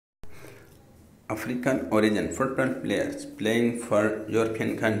African origin football players playing for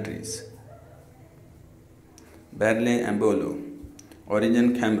European countries. Barley Ambolo, origin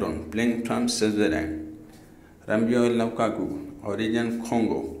Cameroon, playing from Switzerland. Rambio Lukaku, origin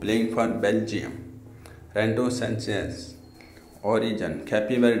Congo, playing for Belgium. Rando Sanchez, origin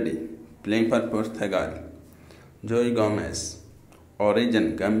Cape Verde, playing for Portugal. Joy Gomez,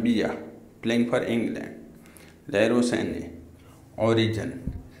 origin Gambia, playing for England. Leroy Sané, origin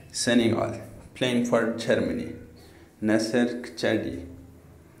Senegal, playing for Germany. Nasser Chadi,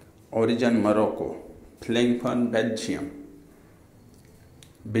 origin Morocco, playing for Belgium.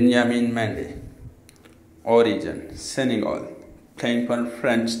 Benjamin Mendy, origin Senegal, playing for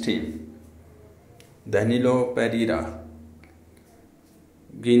French team. Danilo Pereira,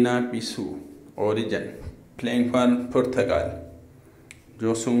 Guinea-Bissau, origin, playing for Portugal.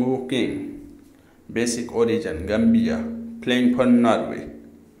 Josungu King, basic origin Gambia, playing for Norway.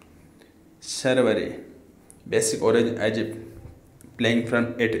 Servere, basic origin Egypt, playing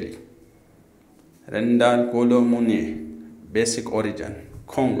from Italy. Randal Kolo Mounier, basic origin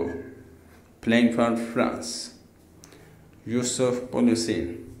Congo, playing for France. Yusuf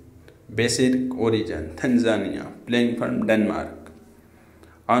Polusin, basic origin Tanzania, playing for Denmark.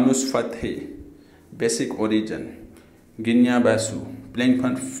 Anus Fathi, basic origin Guinea-Bissau, playing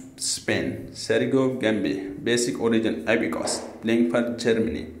for Spain. Sergio Gambe, basic origin Ivory Coast, playing for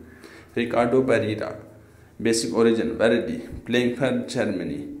Germany. Ricardo Pereira, basic origin Verdi, playing for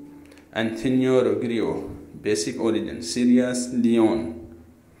Germany. Antonio Ruggiero, basic origin Sierra Leone,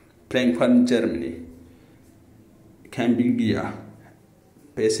 playing for Germany. Cambigia,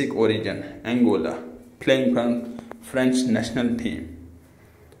 basic origin Angola, playing for French national team.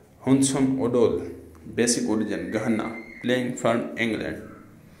 Hunsom Odol, basic origin Ghana, playing for England.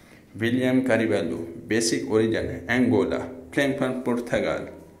 William Carvalho, basic origin Angola, playing for Portugal.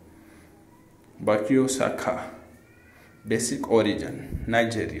 Bukayo Saka, basic origin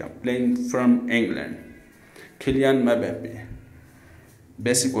Nigeria, playing from England. Kylian Mbappe,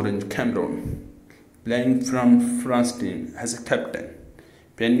 basic origin Cameroon, playing from France team as a captain.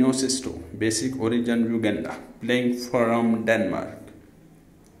 Penyo Sisto, basic origin Uganda, playing from Denmark.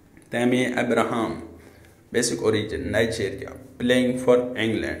 Tammy Abraham, basic origin Nigeria, playing for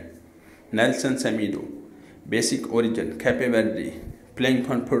England. Nelson Semedo, basic origin Cape Verde, playing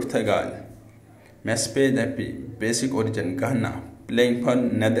for Portugal. Mespe Depi, basic origin Ghana, playing for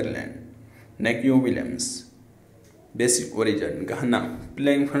Netherlands. Nekio Williams, basic origin Ghana,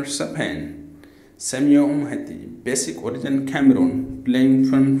 playing for Spain. Samuel Umhati, basic origin Cameroon, playing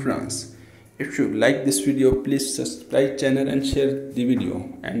from France. If you like this video, please subscribe channel and share the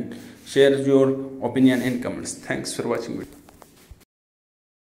video and share your opinion in comments. Thanks for watching.